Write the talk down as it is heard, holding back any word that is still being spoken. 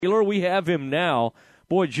Traylor, we have him now.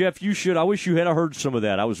 Boy, Jeff, I wish you had heard some of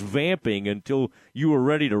that. I was vamping until you were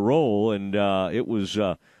ready to roll, and it was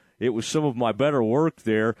some of my better work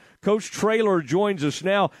there. Coach Traylor joins us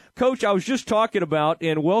now. Coach, I was just talking about,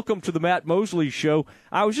 and welcome to the Matt Mosley Show,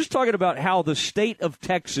 I was just talking about how the state of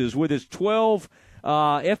Texas, with its 12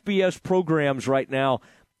 FBS programs right now,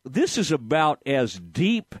 this is about as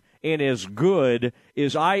deep and as good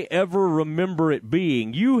as I ever remember it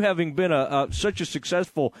being. You having been such a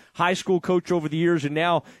successful high school coach over the years, and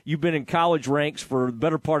now you've been in college ranks for the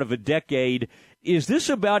better part of a decade, is this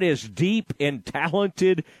about as deep and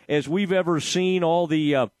talented as we've ever seen all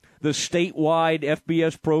the statewide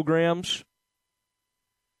FBS programs?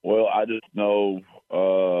 Well, I just know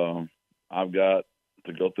I've got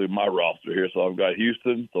to go through my roster here. So I've got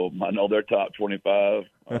Houston, so I know they're top 25.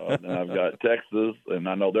 Then I've got Texas, and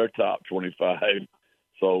I know they're top 25.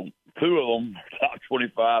 So two of them are top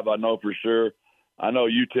 25, I know for sure. I know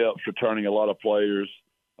UTEP's returning a lot of players,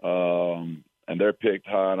 and they're picked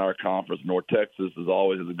high in our conference. North Texas is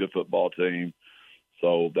always a good football team.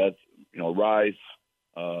 So that's, Rice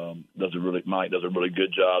does a really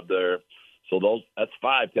good job there. So that's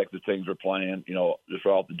 5 Texas teams we're playing, just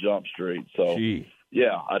right off the jump street. So,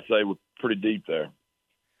 yeah, I'd say we're pretty deep there.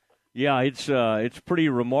 Yeah, it's pretty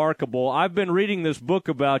remarkable. I've been reading this book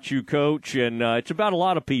about you, Coach, and it's about a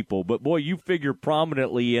lot of people. But, boy, you figure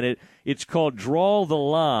prominently in it. It's called Draw the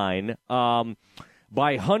Line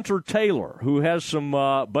by Hunter Taylor, who has some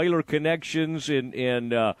Baylor connections,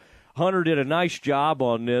 and Hunter did a nice job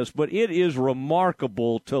on this. But it is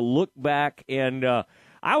remarkable to look back, and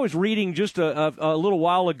I was reading just a little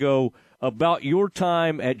while ago about your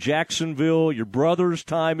time at Jacksonville, your brother's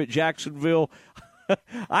time at Jacksonville.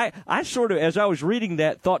 I sort of, as I was reading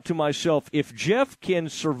that, thought to myself, if Jeff can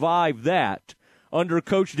survive that under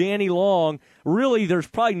Coach Danny Long, really there's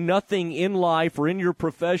probably nothing in life or in your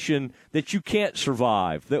profession that you can't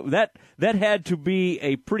survive. That had to be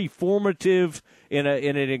a pretty formative and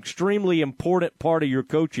an extremely important part of your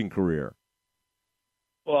coaching career.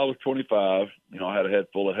 Well, I was 25. I had a head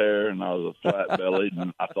full of hair, and I was a flat-bellied,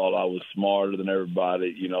 and I thought I was smarter than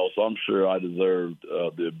everybody, so I'm sure I deserved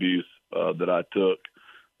the abuse that I took.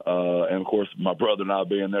 And, of course, my brother and I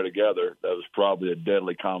being there together, that was probably a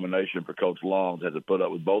deadly combination for Coach Long. Had to put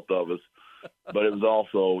up with both of us. But it was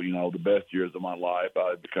also, the best years of my life.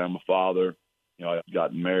 I had become a father. I had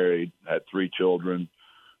gotten married, had 3 children.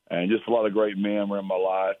 And just a lot of great men were in my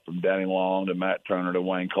life, from Danny Long to Matt Turner to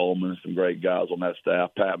Wayne Coleman, some great guys on that staff,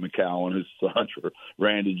 Pat McCowan, whose sons were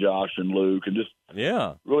Randy, Josh, and Luke, and just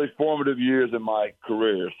really formative years in my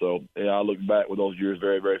career. So, I look back with those years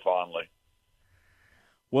very, very fondly.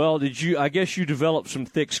 Well, I guess you developed some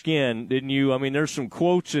thick skin, didn't you? I mean, there's some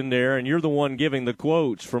quotes in there, and you're the one giving the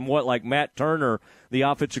quotes from what, like, Matt Turner, the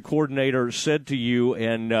offensive coordinator, said to you,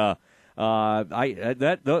 and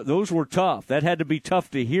those were tough. That had to be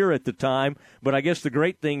tough to hear at the time. But I guess the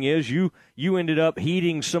great thing is you ended up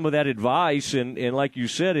heeding some of that advice, and like you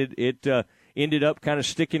said, it ended up kind of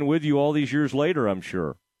sticking with you all these years later, I'm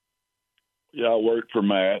sure. Yeah, I worked for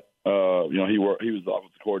Matt. He was the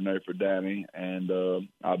offensive coordinator for Danny, and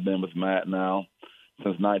I've been with Matt now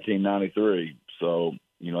since 1993. So,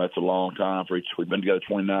 that's a long time for each. We've been together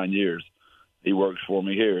 29 years. He works for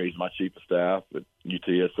me here. He's my chief of staff at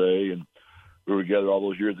UTSA, and we were together all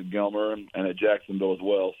those years at Gilmer and at Jacksonville as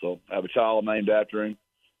well. So I have a child named after him.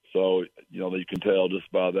 So, you can tell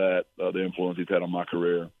just by that the influence he's had on my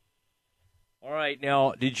career. All right.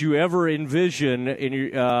 Now, did you ever envision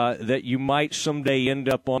that you might someday end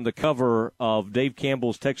up on the cover of Dave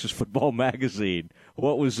Campbell's Texas Football Magazine?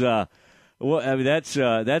 What was that's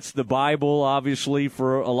the Bible, obviously,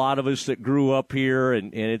 for a lot of us that grew up here,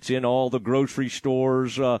 and it's in all the grocery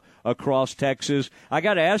stores across Texas. I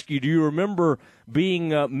got to ask you, do you remember being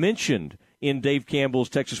mentioned in Dave Campbell's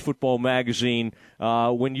Texas Football Magazine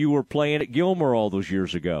when you were playing at Gilmer all those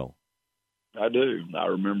years ago? I do. I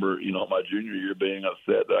remember, my junior year being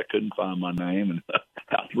upset that I couldn't find my name, and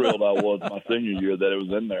how thrilled I was my senior year that it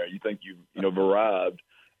was in there. You think you've arrived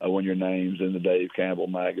when your name's in the Dave Campbell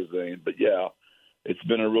magazine. But, yeah, it's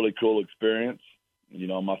been a really cool experience.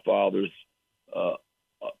 My father's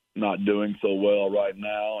not doing so well right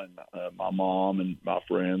now, and my mom and my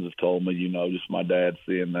friends have told me, just my dad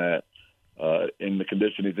seeing that in the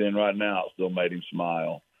condition he's in right now, it still made him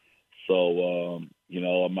smile. So,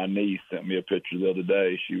 my niece sent me a picture the other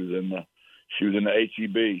day. She was in the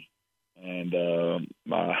HEB, and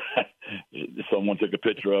someone took a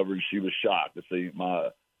picture of her, and she was shocked to see my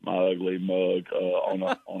ugly mug on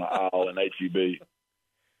an aisle in HEB.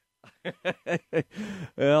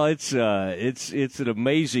 Well, it's an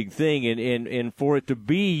amazing thing, and for it to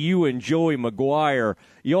be you and Joey McGuire,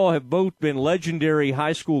 y'all have both been legendary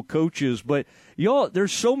high school coaches, but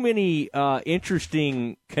there's so many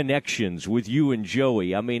interesting connections with you and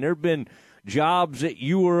Joey. I mean, there have been jobs that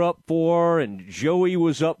you were up for and Joey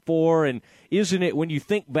was up for, and isn't it, when you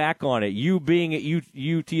think back on it, you being at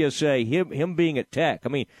UTSA, him being at Tech, I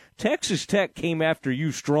mean, Texas Tech came after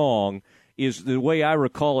you strong, is the way I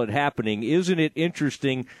recall it happening. Isn't it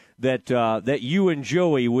interesting that that you and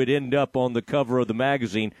Joey would end up on the cover of the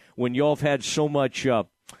magazine when y'all have had so much,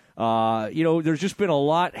 there's just been a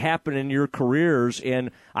lot happen in your careers, and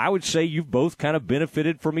I would say you've both kind of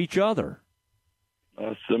benefited from each other.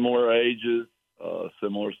 Similar ages,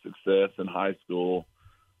 similar success in high school,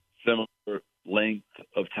 similar length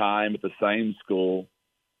of time at the same school,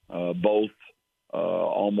 both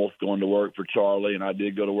almost going to work for Charlie, and I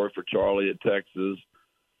did go to work for Charlie at Texas.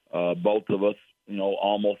 Both of us,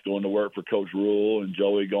 almost going to work for Coach Rule and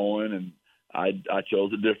Joey going, and I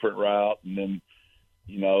chose a different route. And then,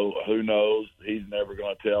 who knows? He's never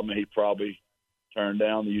going to tell me. He probably turned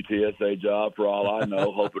down the UTSA job for all I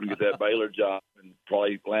know, hoping to get that Baylor job, and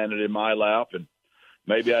probably landed in my lap. And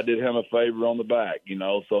maybe I did him a favor on the back,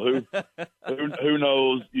 So who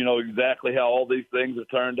knows, exactly how all these things have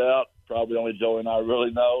turned out. Probably only Joey and I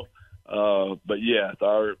really know. But yes,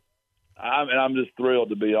 I'm just thrilled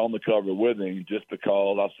to be on the cover with him, just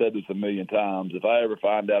because I've said this a million times. If I ever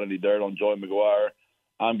find out any dirt on Joey McGuire,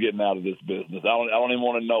 I'm getting out of this business. I don't even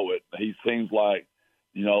want to know it. He seems like,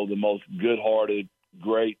 the most good-hearted,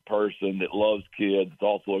 great person that loves kids. It's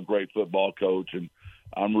also a great football coach, and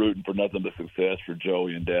I'm rooting for nothing but success for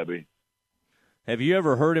Joey and Debbie. Have you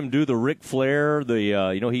ever heard him do the Ric Flair?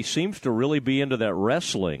 He seems to really be into that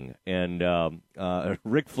wrestling, and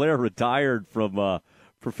Ric Flair retired from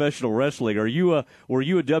professional wrestling. Were you a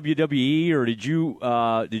WWE, or did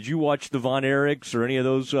you watch the Von Erichs or any of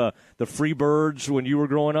those the Freebirds when you were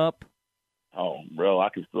growing up? Oh, bro, I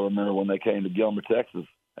can still remember when they came to Gilmer, Texas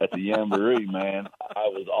at the Jamboree, man. I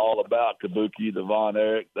was all about Kabuki, the Von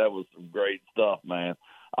Erich. That was some great stuff, man.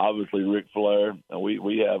 Obviously, Ric Flair, and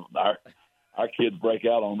we have our kids break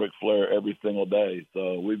out on Ric Flair every single day.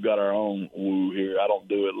 So we've got our own woo here. I don't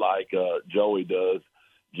do it like Joey does.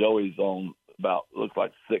 Joey's on looks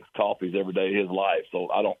like 6 coffees every day of his life. So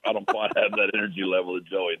I don't quite have that energy level that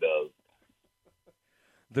Joey does.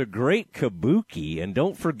 The great Kabuki, and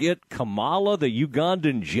don't forget Kamala, the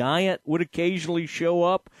Ugandan giant, would occasionally show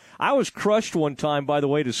up. I was crushed one time, by the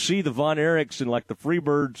way, to see the Von Erichs and the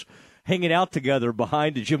Freebirds hanging out together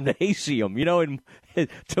behind a gymnasium. And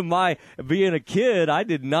to my being a kid, I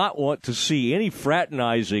did not want to see any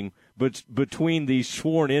fraternizing between these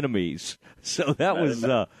sworn enemies. So that was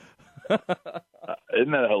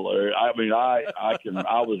isn't that hilarious? I mean, I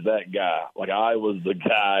was that guy. I was the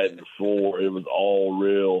guy that swore it was all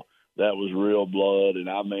real. That was real blood. And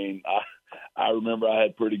I mean, I remember I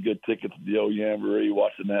had pretty good tickets to the old Jamboree,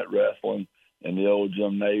 watching that wrestling in the old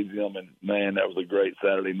gymnasium. And man, that was a great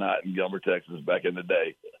Saturday night in Gilmer, Texas back in the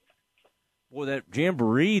day. Well, that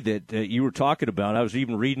Jamboree that you were talking about, I was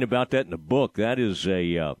even reading about that in the book. That is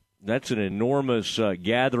that's an enormous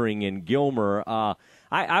gathering in Gilmer.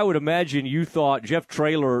 I would imagine you thought, Jeff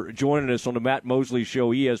Traylor joining us on the Matt Mosley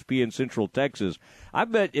Show, ESPN Central Texas, I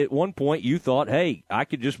bet at one point you thought, hey, I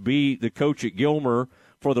could just be the coach at Gilmer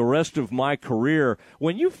for the rest of my career.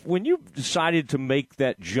 When you decided to make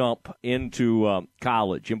that jump into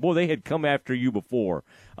college, and boy, they had come after you before,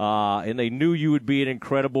 and they knew you would be an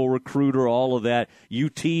incredible recruiter, all of that.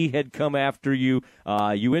 UT had come after you.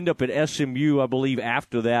 You end up at SMU, I believe,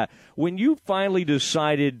 after that. When you finally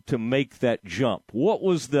decided to make that jump,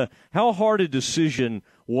 how hard a decision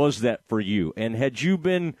was that for you? And had you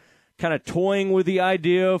been kind of toying with the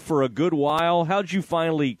idea for a good while? How'd you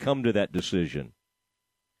finally come to that decision?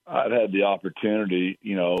 I'd had the opportunity,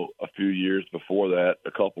 a few years before that,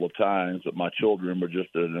 a couple of times, but my children were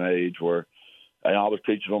just at an age where I was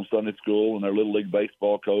teaching them Sunday school and their Little League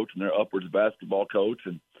baseball coach and their upwards basketball coach,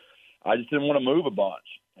 and I just didn't want to move a bunch.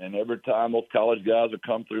 And every time those college guys would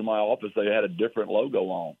come through my office, they had a different logo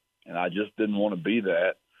on, and I just didn't want to be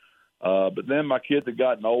that. But then my kids had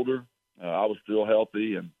gotten older. I was still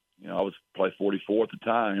healthy, and, I was probably 44 at the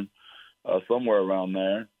time, somewhere around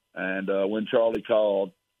there. And when Charlie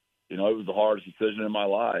called, it was the hardest decision in my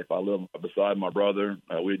life. I lived beside my brother.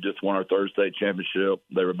 We had just won our third state championship.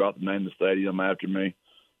 They were about to name the stadium after me.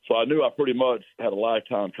 So I knew I pretty much had a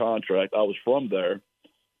lifetime contract. I was from there.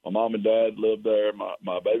 My mom and dad lived there.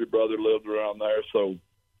 My baby brother lived around there. So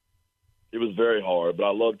it was very hard. But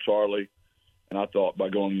I loved Charlie, and I thought by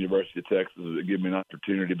going to the University of Texas, it would give me an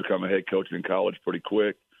opportunity to become a head coach in college pretty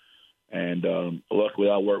quick. And luckily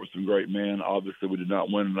I worked with some great men. Obviously we did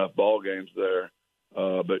not win enough ball games there,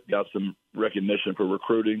 but got some recognition for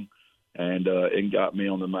recruiting, and it got me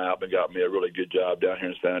on the map and got me a really good job down here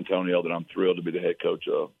in San Antonio that I'm thrilled to be the head coach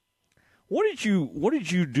of. What did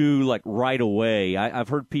you do like right away? I've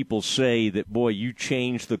heard people say that, boy, you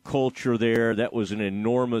changed the culture there. That was an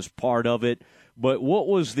enormous part of it. But what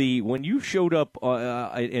was when you showed up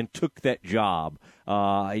and took that job,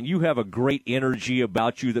 and you have a great energy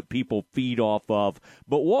about you that people feed off of,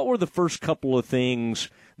 but what were the first couple of things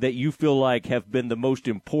that you feel like have been the most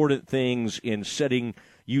important things in setting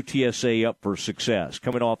UTSA up for success,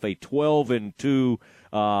 coming off a 12-2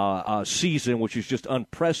 season, which is just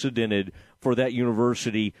unprecedented for that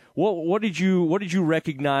university? What did you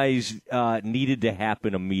recognize needed to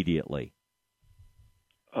happen immediately?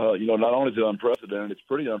 Not only is it unprecedented, it's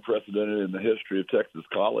pretty unprecedented in the history of Texas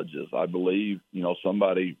colleges. I believe,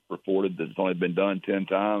 somebody reported that it's only been done 10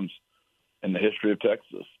 times in the history of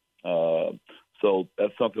Texas. So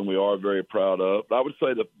that's something we are very proud of. But I would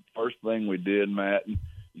say the first thing we did, Matt, and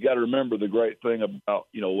you got to remember the great thing about,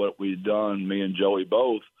 what we'd done, me and Joey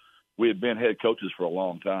both, we had been head coaches for a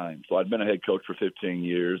long time. So I'd been a head coach for 15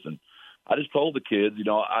 years. And I just told the kids,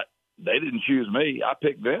 they didn't choose me. I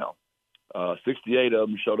picked them. 68 of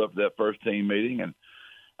them showed up at that first team meeting, and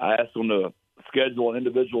I asked them to schedule an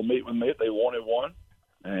individual meet with me if they wanted one.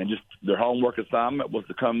 And just their homework assignment was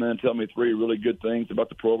to come in and tell me 3 really good things about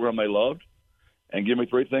the program they loved and give me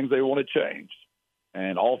 3 things they wanted changed.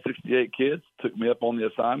 And all 68 kids took me up on the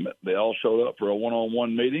assignment. They all showed up for a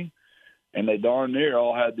one-on-one meeting, and they darn near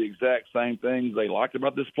all had the exact same things they liked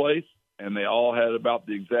about this place, and they all had about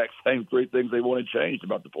the exact same 3 things they wanted changed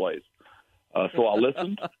about the place. So I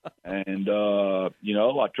listened, and,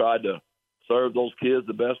 I tried to serve those kids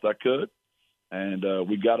the best I could. And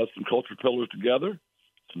we got us some culture pillars together,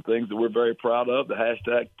 some things that we're very proud of, the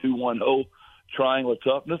hashtag 210 Triangle of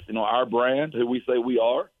Toughness, our brand, who we say we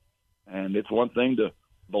are. And it's one thing to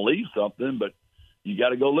believe something, but you got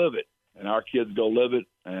to go live it. And our kids go live it,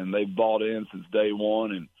 and they've bought in since day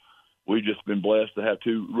one. And we've just been blessed to have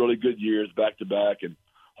 2 really good years back to back, and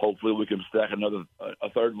hopefully we can stack a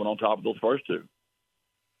third one on top of those first 2.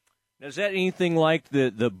 Is that anything like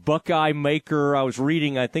the Buckeye Maker? I was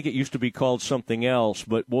reading, I think it used to be called something else,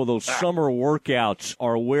 but, those summer workouts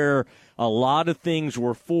are where a lot of things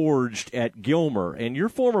were forged at Gilmer. And your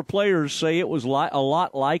former players say it was a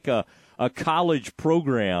lot like a college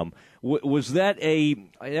program. Was that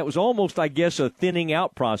that was almost, I guess, a thinning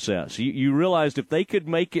out process? You realized if they could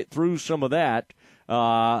make it through some of that,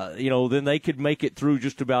 then they could make it through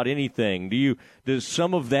just about anything. Does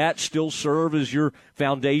some of that still serve as your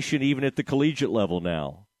foundation even at the collegiate level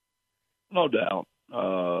now? No doubt.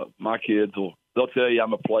 My kids they'll tell you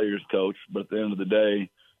I'm a player's coach, but at the end of the day,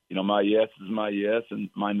 my yes is my yes and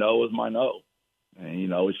my no is my no.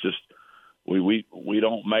 And, it's just we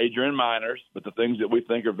don't major in minors, but the things that we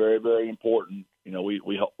think are very, very important,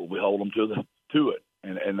 we hold them to it,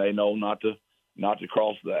 and they know not to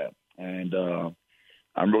cross that. And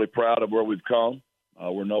I'm really proud of where we've come.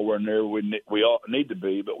 We're nowhere near where we all need to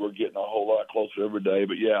be, but we're getting a whole lot closer every day.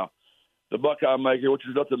 But, yeah, the Buckeye Maker, which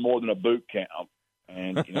is nothing more than a boot camp.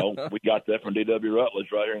 And, we got that from D.W. Rutledge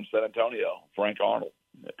right here in San Antonio, Frank Arnold,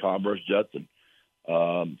 Converse Judson.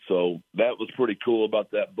 So that was pretty cool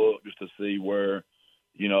about that book, just to see where,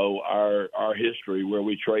 our history, where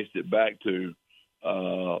we traced it back to,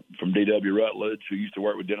 from D.W. Rutledge, who used to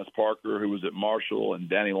work with Dennis Parker, who was at Marshall, and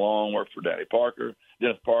Danny Long worked for Dennis Parker,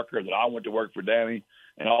 that I went to work for Danny,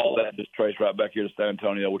 and all that just traced right back here to San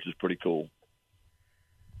Antonio, which is pretty cool.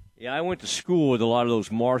 Yeah, I went to school with a lot of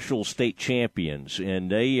those Marshall state champions,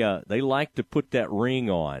 and they like to put that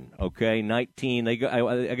ring on. Okay,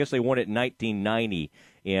 I guess they won it in 1990,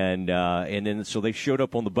 and then so they showed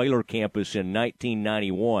up on the Baylor campus in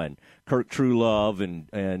 1991. Kirk Truelove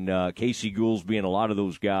and Casey Goolsby and a lot of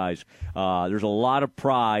those guys. There's a lot of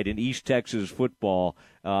pride in East Texas football.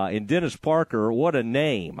 And Dennis Parker, what a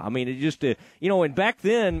name! I mean, it just and back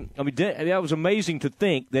then, that was amazing to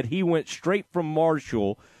think that he went straight from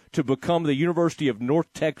Marshall to become the University of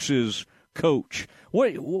North Texas coach.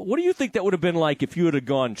 What do you think that would have been like if you had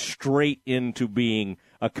gone straight into being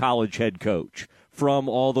a college head coach from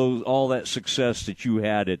all that success that you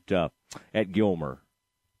had at Gilmer?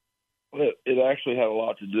 Well, it actually had a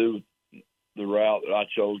lot to do with the route that I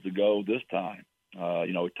chose to go this time.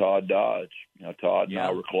 Todd Dodge. Todd and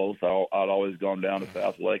I were close. I'd always gone down to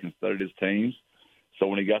South Lake and studied his teams. So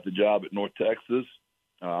when he got the job at North Texas,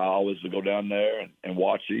 I always would go down there and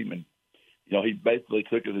watch him. And, he basically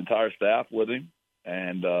took his entire staff with him.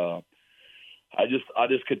 And I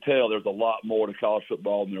just could tell there's a lot more to college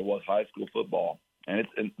football than there was high school football. And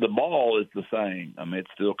the ball is the same. I mean,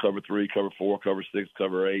 it's still cover 3, cover 4, cover 6,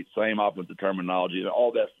 cover 8, same offensive terminology.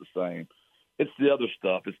 All that's the same. It's the other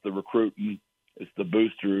stuff. It's the recruiting. It's the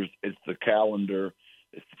boosters. It's the calendar.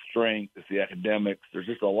 It's the strength. It's the academics. There's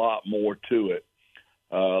just a lot more to it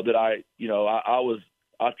that I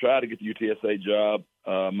tried to get the UTSA job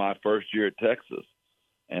my first year at Texas,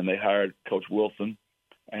 and they hired Coach Wilson,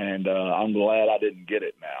 and I'm glad I didn't get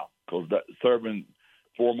it now because serving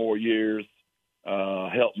 4 more years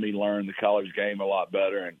helped me learn the college game a lot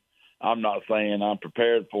better. And I'm not saying I'm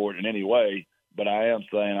prepared for it in any way, but I am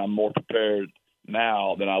saying I'm more prepared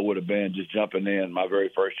now than I would have been just jumping in my very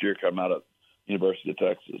first year coming out of University of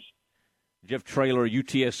Texas. Jeff Traylor,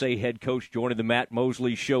 UTSA head coach, joining the Matt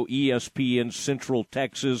Mosley Show, ESPN Central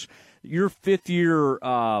Texas. Your fifth-year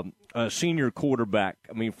senior quarterback,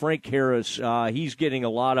 I mean, Frank Harris, he's getting a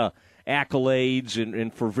lot of accolades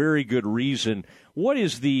and for very good reason. What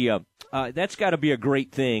is the that's got to be a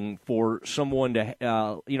great thing for someone to,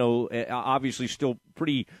 obviously still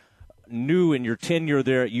pretty new in your tenure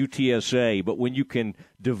there at UTSA, but when you can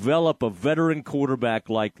develop a veteran quarterback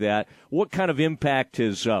like that, what kind of impact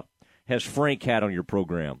has Frank had on your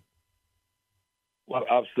program? Well,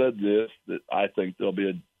 I've said this, that I think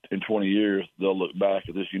in 20 years, they'll look back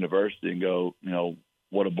at this university and go,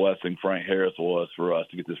 what a blessing Frank Harris was for us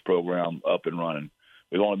to get this program up and running.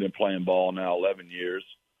 We've only been playing ball now 11 years.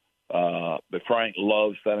 But Frank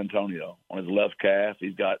loves San Antonio. On his left calf,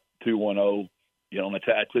 he's got 210, on a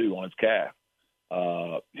tattoo on his calf.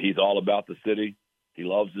 He's all about the city. He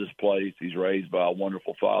loves this place. He's raised by a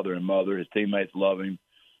wonderful father and mother. His teammates love him.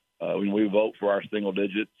 When we vote for our single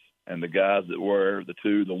digits, and the guys that wear the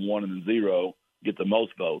 2, the 1, and the 0 get the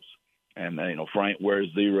most votes. And, Frank wears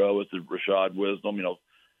 0. It's the Rashad Wisdom.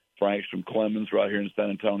 Frank's from Clemens right here in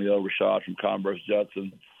San Antonio. Rashad from Converse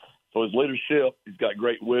Judson. So his leadership, he's got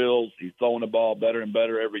great wheels. He's throwing the ball better and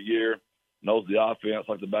better every year. Knows the offense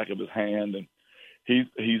like the back of his hand. And he's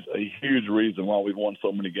a huge reason why we've won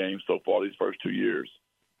so many games so far these first 2 years.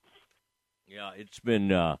 Yeah, it's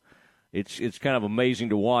been it's kind of amazing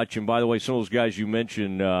to watch. And by the way, some of those guys you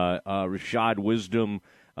mentioned, Rashad Wisdom,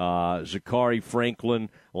 Zachary Franklin,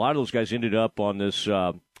 a lot of those guys ended up on this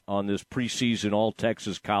preseason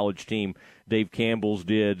All-Texas college team. Dave Campbell's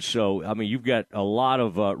did. So, I mean, you've got a lot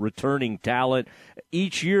of returning talent.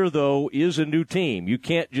 Each year, though, is a new team. You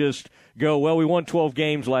can't just go, well, we won 12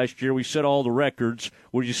 games last year. We set all the records.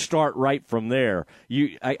 We'll just start right from there.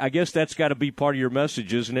 I guess that's got to be part of your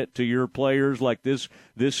message, isn't it, to your players? Like this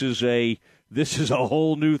is a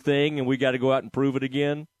whole new thing, and we got to go out and prove it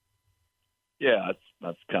again? Yeah,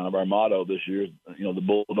 that's kind of our motto this year. The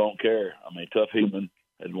Bull don't care. I mean, Tuff Heatman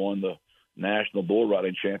had won the National Bull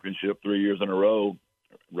Riding Championship 3 years in a row,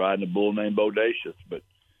 riding a bull named Bodacious. But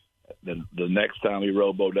then the next time he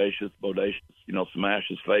rode Bodacious, smashed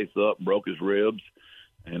his face up, broke his ribs.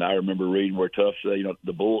 And I remember reading where Tuff said,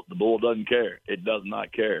 the bull doesn't care. It does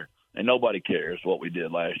not care. And nobody cares what we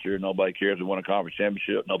did last year. Nobody cares we won a conference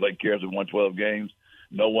championship. Nobody cares we won 12 games.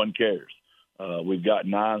 No one cares. We've got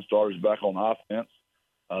 9 starters back on offense.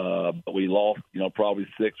 But we lost, probably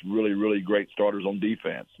 6 really, really great starters on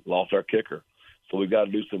defense. Lost our kicker. So we've got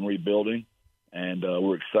to do some rebuilding, and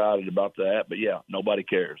we're excited about that. But, yeah, nobody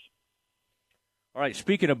cares. All right,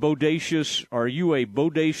 speaking of Bodacious, are you a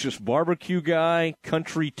Bodacious barbecue guy,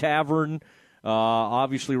 Country Tavern,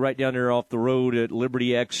 obviously right down there off the road at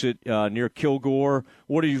Liberty Exit near Kilgore?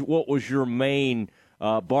 What was your main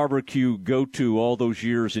barbecue go-to all those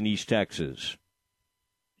years in East Texas?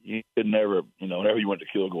 You could never, whenever you went to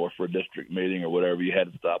Kilgore for a district meeting or whatever, you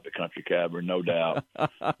had to stop at Country Tavern, no doubt.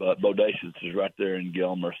 But Bodacious is right there in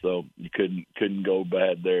Gilmer, so you couldn't go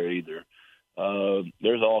bad there either.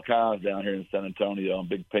 There's all kinds down here in San Antonio.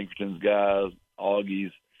 Big Pinkertons guys,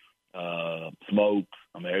 Augie's, Smokes.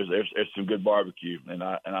 I mean, there's some good barbecue, and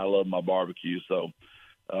I love my barbecue. So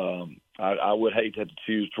I would hate to have to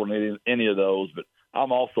choose between any of those, but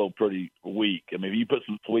I'm also pretty weak. I mean, if you put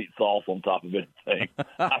some sweet sauce on top of anything,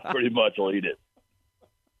 I pretty much will eat it.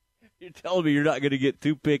 You're telling me you're not going to get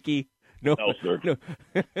too picky? No, sir.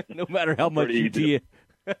 No matter how much you do.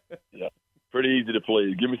 Yeah, pretty easy to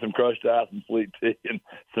please. Give me some crushed ice and sweet tea and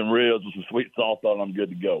some ribs with some sweet sauce on. I'm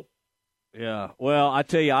good to go. Yeah. Well, I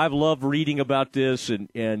tell you, I've loved reading about this,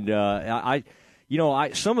 and I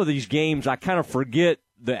some of these games I kind of forget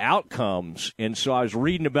the outcomes, and so I was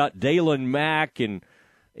reading about Dalen Mack and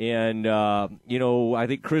I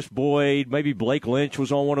think Chris Boyd, maybe Blake Lynch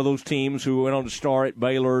was on one of those teams who went on to star at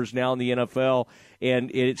Baylor's, now in the NFL,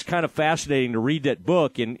 and it's kind of fascinating to read that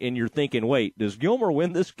book, and you're thinking, wait, does Gilmer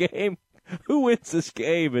win this game? Who wins this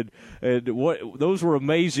game? And what those were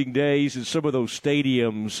amazing days in some of those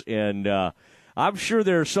stadiums, and I'm sure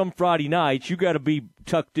there are some Friday nights you got to be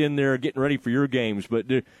tucked in there getting ready for your games. But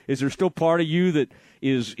is there still part of you that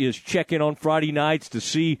is checking on Friday nights to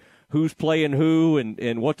see who's playing who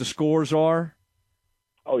and what the scores are?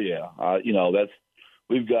 Oh yeah,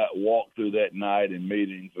 we've got walk through that night in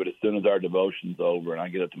meetings. But as soon as our devotion's over and I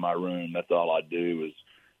get up to my room, that's all I do is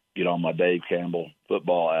get on my Dave Campbell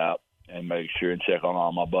football app and make sure and check on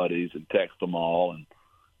all my buddies and text them all. And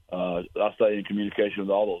I stay in communication with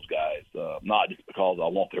all those guys, not just because I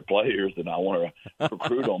want their players and I want to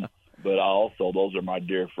recruit them, but those are my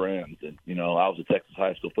dear friends. And, I was a Texas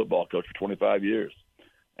high school football coach for 25 years,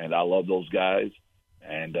 and I love those guys.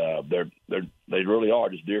 And they really are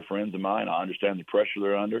just dear friends of mine. I understand the pressure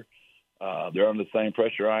they're under. They're under the same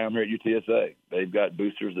pressure I am here at UTSA. They've got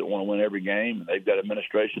boosters that want to win every game, and they've got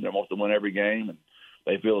administration that wants to win every game, and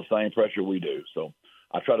they feel the same pressure we do. So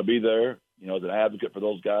I try to be there, as an advocate for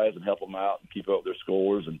those guys and help them out and keep up their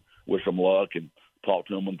scores and wish them luck and talk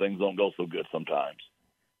to them when things don't go so good sometimes.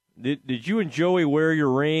 Did you and Joey wear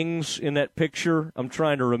your rings in that picture? I'm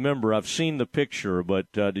trying to remember. I've seen the picture,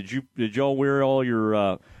 but did y'all wear all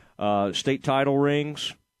your state title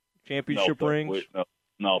rings, championship rings?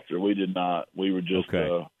 No, sir, we did not. We were just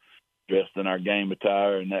dressed in our game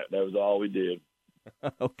attire, and that was all we did.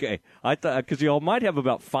 Okay. I thought because y'all might have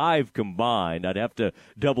about 5 combined. I'd have to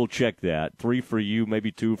double-check that. 3 for you,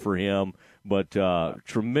 maybe 2 for him, but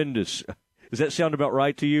tremendous. Does that sound about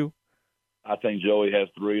right to you? I think Joey has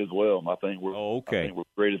 3 as well. I think we're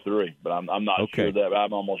 3 to 3, but I'm not sure of that. But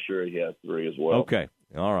I'm almost sure he has 3 as well. Okay.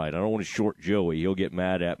 All right. I don't want to short Joey. He'll get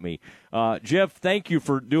mad at me. Jeff, thank you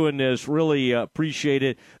for doing this. Really appreciate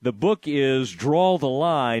it. The book is Draw the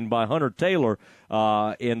Line by Hunter Taylor,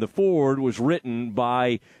 and the foreword was written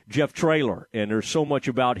by Jeff Traylor. And there's so much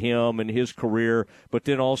about him and his career, but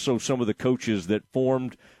then also some of the coaches that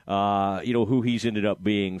formed, who he's ended up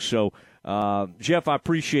being. So, Jeff, I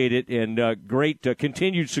appreciate it, and great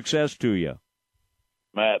continued success to you.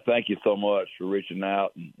 Matt, thank you so much for reaching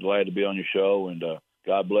out, and glad to be on your show, and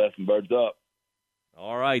God bless and birds up.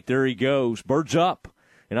 All right, there he goes, birds up.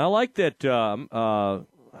 And I like that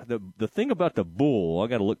the thing about the bull. I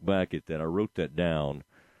got to look back at that. I wrote that down.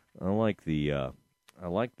 I like that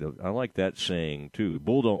saying too.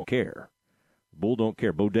 Bull don't care. Bull don't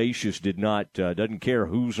care. Bodacious doesn't care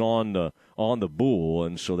who's on the bull,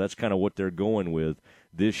 and so that's kind of what they're going with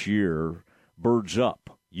this year. Birds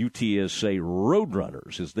up, UTSA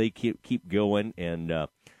Roadrunners as they keep going, and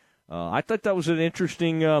I thought that was an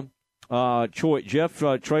interesting choice. Jeff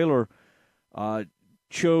Traylor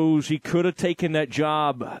chose. He could have taken that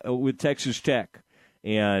job with Texas Tech.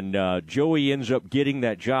 And Joey ends up getting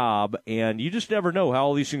that job, and you just never know how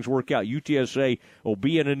all these things work out. UTSA will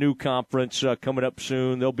be in a new conference coming up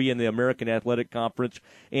soon. They'll be in the American Athletic Conference,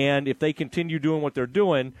 and if they continue doing what they're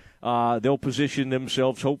doing, they'll position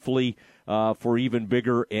themselves, hopefully, for even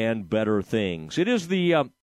bigger and better things. It is the